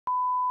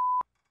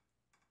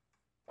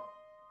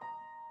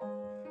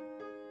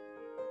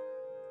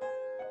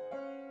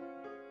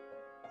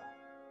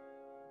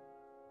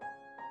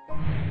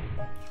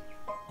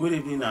Good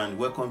evening and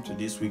welcome to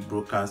this week's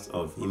broadcast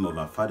of Hymn of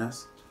Our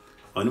Fathers.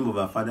 On Hymn of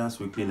Our Fathers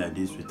weekly like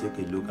this, we take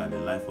a look at the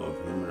life of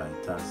hymn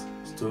writers,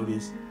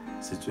 stories,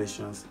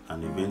 situations,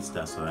 and events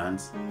that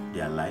surround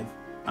their life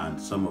and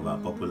some of our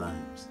popular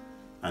hymns,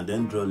 and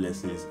then draw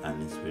lessons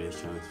and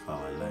inspirations for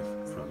our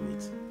life from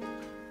it.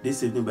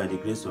 This evening, by the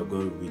grace of God,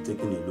 we'll be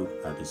taking a look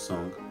at the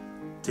song,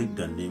 Take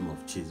the Name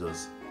of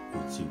Jesus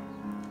with You.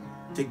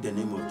 Take the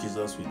Name of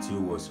Jesus with You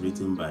was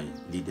written by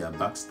Lydia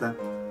Baxter,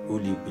 who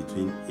lived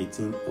between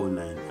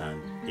 1809 and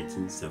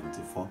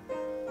 1874.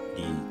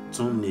 The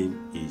tune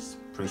name is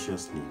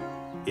Preciously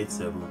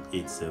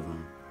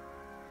 8787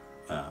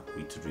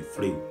 with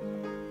refrain.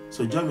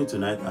 So join me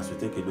tonight as we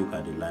take a look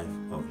at the life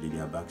of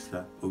Lydia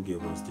Baxter, who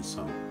gave us the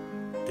song,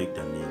 Take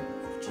the Name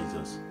of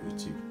Jesus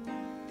with You.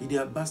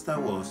 Lydia Baxter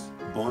was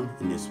born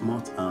in a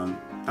small town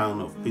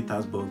of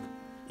Petersburg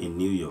in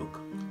New York.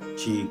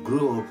 She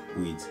grew up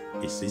with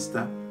a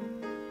sister,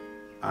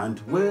 and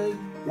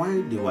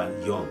while they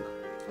were young,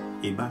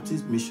 a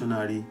Baptist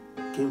missionary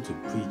came to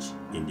preach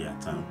in their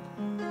town,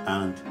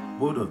 and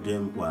both of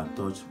them were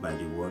touched by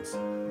the words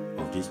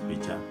of this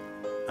preacher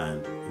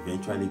and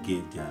eventually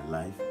gave their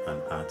life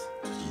and heart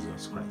to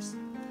Jesus Christ.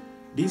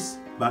 This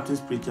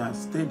Baptist preacher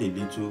stayed a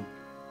little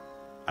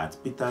at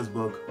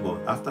Petersburg, but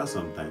after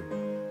some time,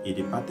 he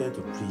departed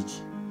to preach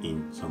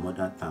in some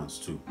other towns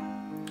too.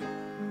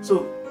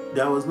 So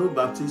there was no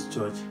Baptist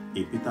church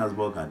in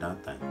Petersburg at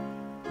that time.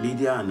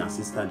 Lydia and her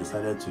sister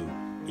decided to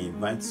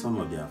invite some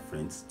of their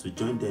friends to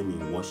join them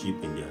in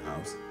worship in their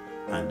house,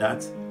 and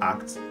that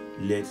act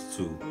led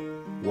to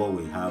what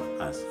we have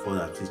as First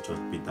Baptist Church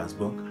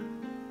Petersburg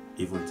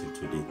even till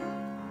today.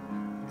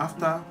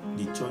 After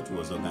the church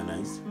was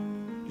organized,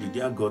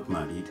 Lydia got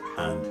married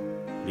and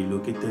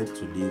relocated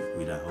to live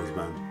with her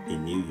husband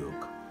in New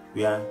York,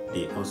 where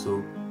they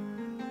also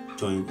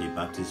joined a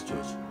Baptist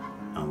church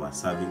and were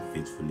serving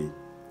faithfully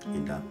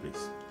in that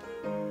place.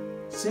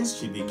 Since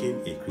she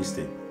became a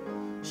Christian,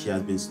 she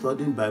has been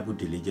studying Bible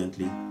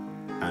diligently,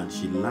 and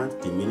she learned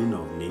the meaning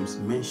of names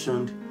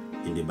mentioned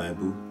in the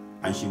Bible,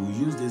 and she will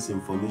use this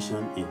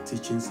information in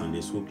teaching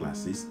Sunday school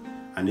classes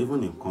and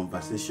even in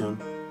conversation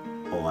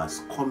or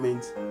as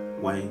comment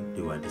while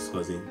they were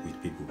discussing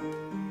with people.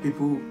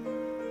 People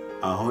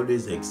are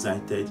always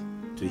excited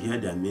to hear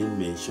their name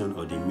mentioned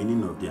or the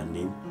meaning of their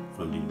name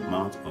from the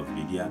mouth of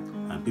Lydia,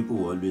 and people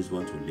will always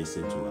want to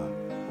listen to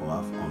her or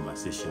have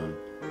conversation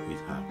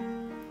with her.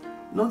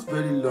 Not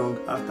very long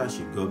after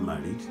she got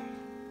married,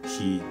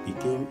 she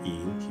became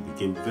ill, she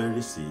became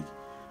very sick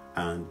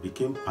and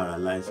became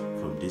paralyzed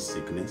from this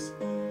sickness.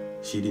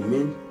 She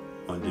remained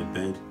on the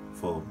bed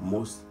for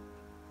most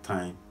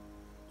time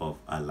of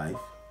her life,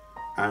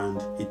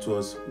 and it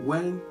was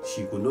when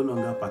she could no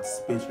longer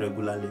participate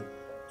regularly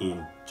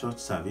in church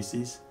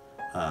services,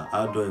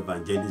 outdoor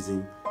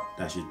evangelism,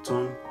 that she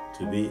turned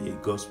to be a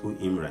gospel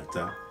hymn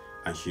writer,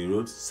 and she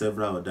wrote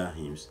several other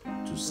hymns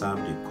to serve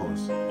the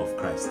cause of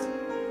Christ.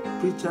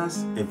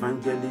 Preachers,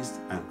 evangelists,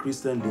 and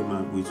Christian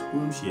laymen with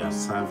whom she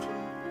has served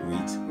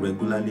with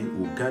regularly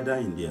would gather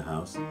in their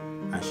house,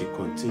 and she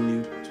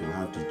continued to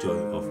have the joy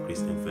of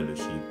Christian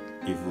fellowship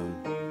even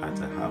at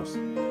her house.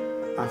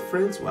 Her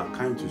friends were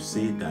kind to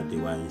say that they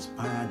were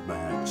inspired by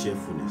her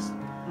cheerfulness.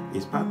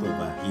 It's part of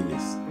her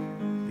illness,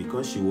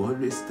 because she will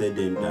always tell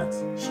them that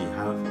she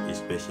have a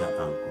special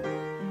anchor.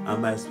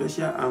 And by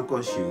special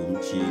anchor,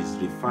 she is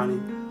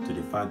referring to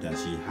the fact that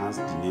she has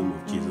the name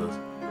of Jesus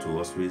to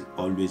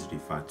always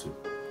refer to.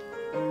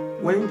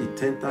 When the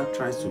tempter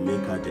tries to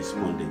make her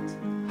despondent,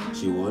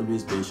 she will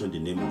always mention the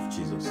name of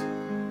Jesus.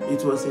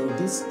 It was in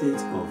this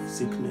state of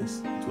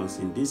sickness, it was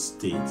in this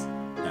state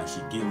that she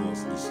gave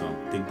us the song,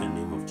 Take the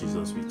Name of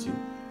Jesus with You,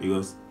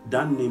 because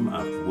that name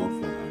has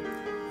worked for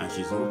her, and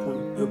she's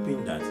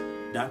hoping that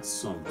that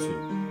song too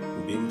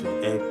will be able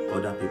to help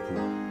other people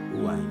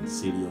who are in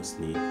serious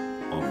need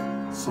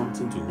of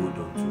something to hold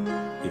on to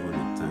even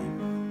in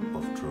time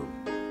of trouble.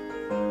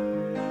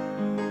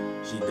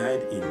 She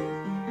died in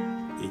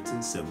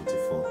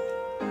 1874,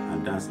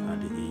 and that's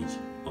at the age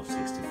of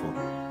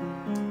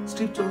 64.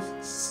 Scripture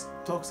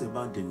talks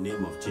about the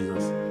name of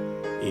Jesus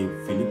in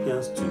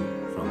Philippians 2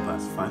 from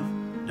verse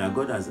 5, that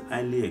God has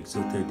highly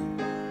exalted him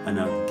and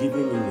have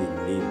given him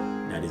a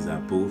name that is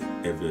above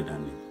every other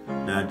name.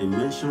 That at the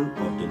mention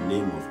of the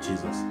name of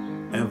Jesus,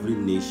 every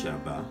knee shall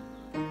bow,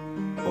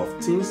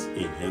 of things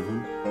in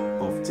heaven,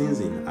 of things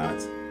in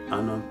earth,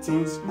 and of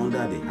things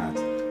under the earth,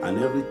 and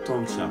every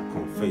tongue shall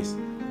confess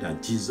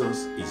that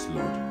Jesus is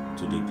Lord,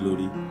 to the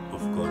glory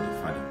of God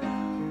the Father.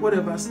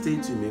 Whatever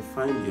state you may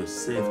find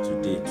yourself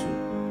today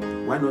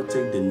too, why not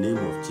take the name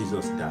of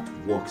Jesus that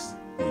works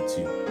with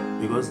you?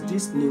 Because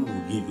this name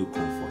will give you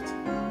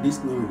comfort,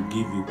 this name will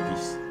give you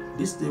peace,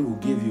 this name will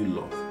give you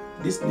love,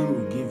 this name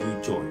will give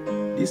you joy,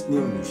 this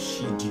name will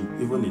shield you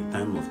even in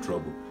time of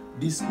trouble.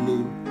 This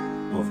name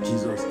of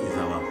Jesus is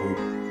our hope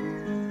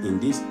in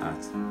this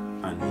earth,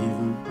 and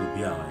even will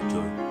be our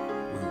joy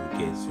when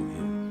we get to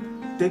heaven.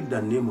 Take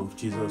the name of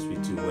Jesus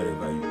with you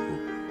wherever you go.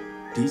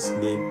 This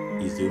name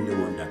is the only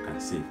one that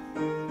can save.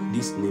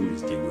 This name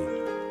is the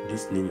way.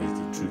 This name is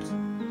the truth.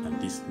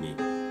 And this name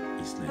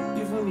is like.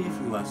 Even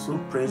if you are so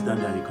pressed down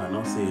that you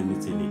cannot say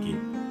anything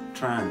again,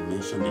 try and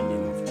mention the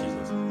name of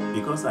Jesus.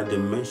 Because at the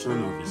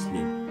mention of his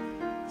name,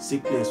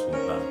 sickness will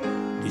bow,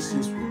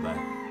 disease will bow,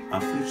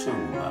 affliction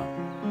will bow,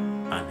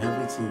 and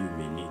everything you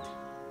may need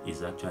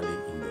is actually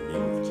in the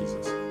name of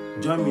Jesus.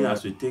 Join me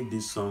as we take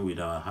this song with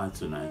our heart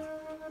tonight.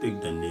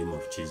 Take the name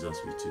of Jesus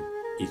with you.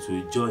 It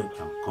will joy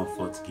and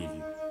comfort give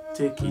you.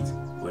 Take it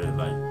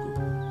wherever you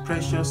go.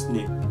 Precious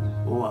name,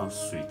 oh how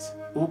sweet,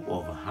 hope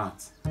of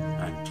heart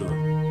and joy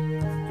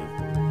of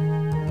heaven.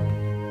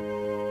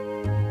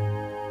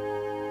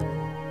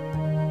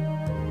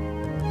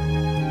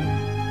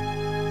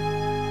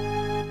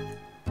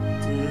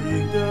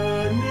 Take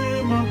the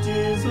name of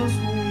Jesus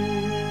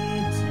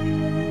with you,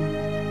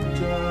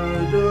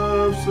 child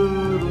of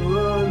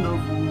sorrow and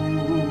of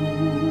woe.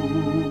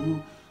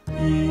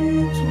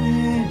 It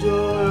will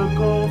joy and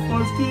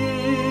comfort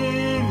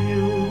give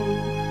you.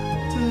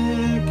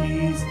 Take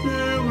it,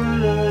 stay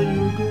wherever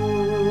you go.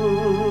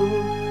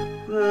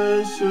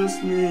 Precious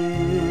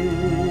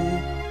name,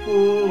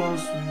 oh how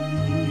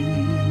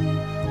sweet,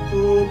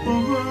 hope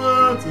of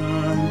heart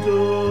and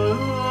joy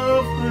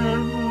of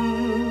heaven.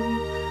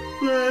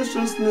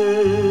 Precious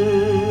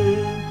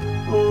name,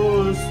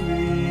 oh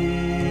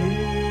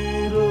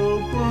sweet,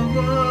 hope of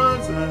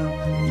heart and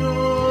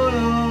joy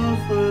of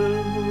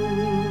heaven.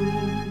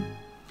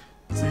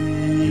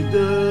 Take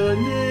the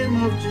name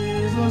of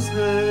Jesus,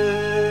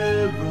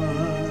 heaven,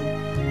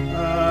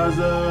 as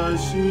a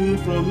shield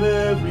from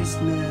every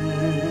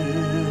snare.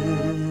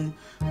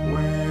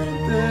 When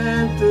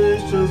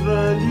temptations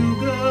round you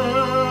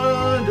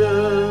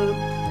gather,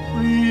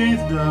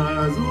 breathe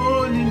that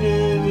holy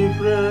name in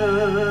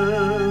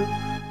prayer.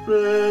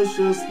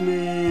 Precious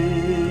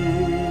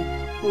name,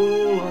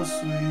 oh how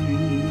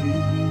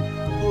sweet,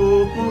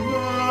 hope of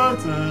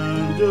heart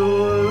and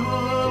joy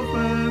of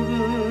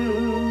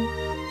heaven.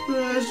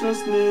 Precious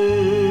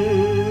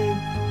name,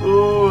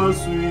 oh how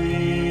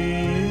sweet,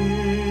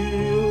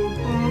 hope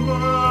of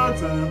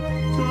heart and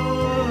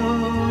joy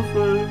of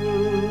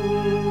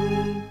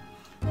heaven.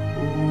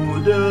 Oh,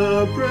 the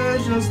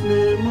precious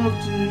name of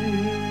Jesus,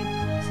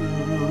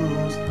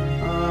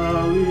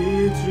 how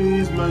it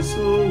fills my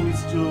soul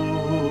with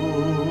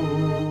joy.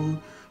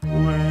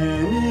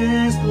 When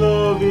his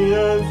loving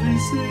hands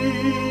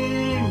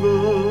receive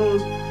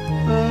us,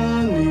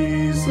 and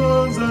his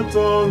songs are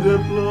tongue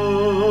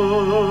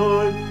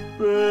employ.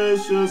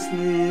 Precious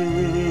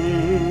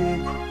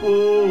name,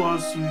 oh how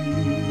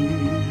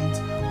sweet,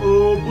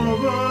 hope of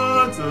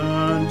heart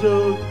and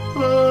joy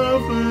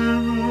of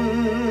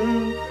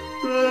heaven.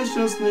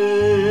 Precious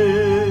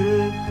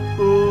name,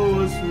 oh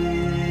how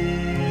sweet,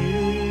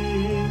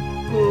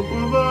 hope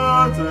of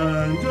heart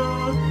and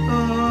joy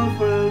of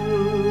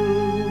heaven.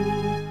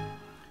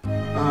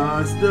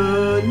 At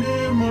the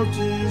name of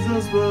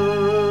Jesus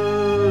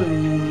Christ,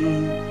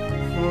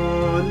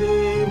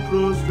 falling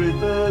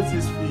prostrate at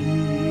his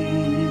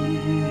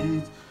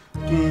feet,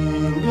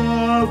 King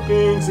of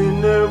kings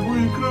in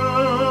every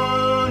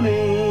crowning,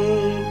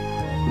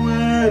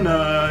 when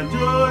our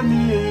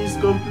journey is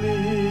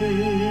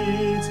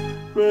complete.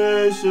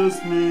 Precious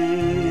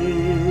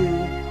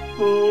name,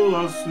 oh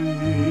how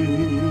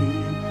sweet,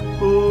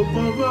 hope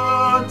of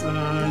heart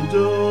and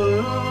joy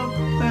of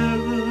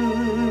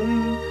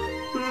heaven.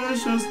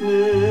 Precious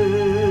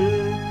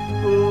name,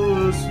 oh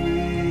how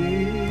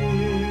sweet,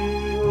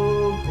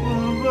 hope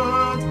of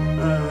heart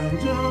and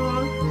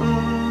joy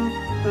of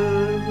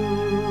heaven.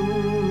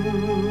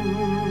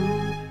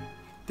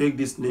 Take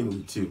this name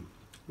with you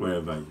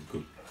wherever you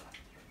go.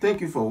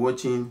 Thank you for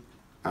watching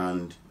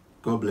and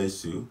God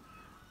bless you.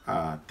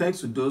 Thanks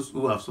to those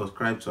who have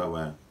subscribed to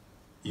our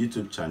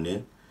YouTube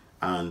channel,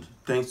 and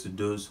thanks to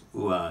those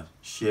who are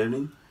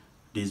sharing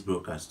this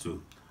broadcast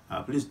too.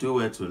 Please do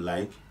well to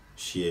like,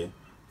 share,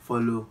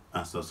 follow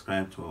and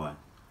subscribe to our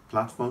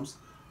platforms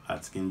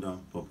at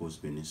Kingdom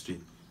Purpose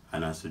Ministry,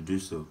 and as you do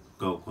so,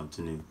 God will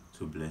continue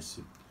to bless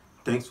you.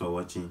 Thanks for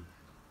watching.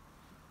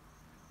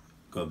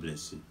 God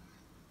bless you.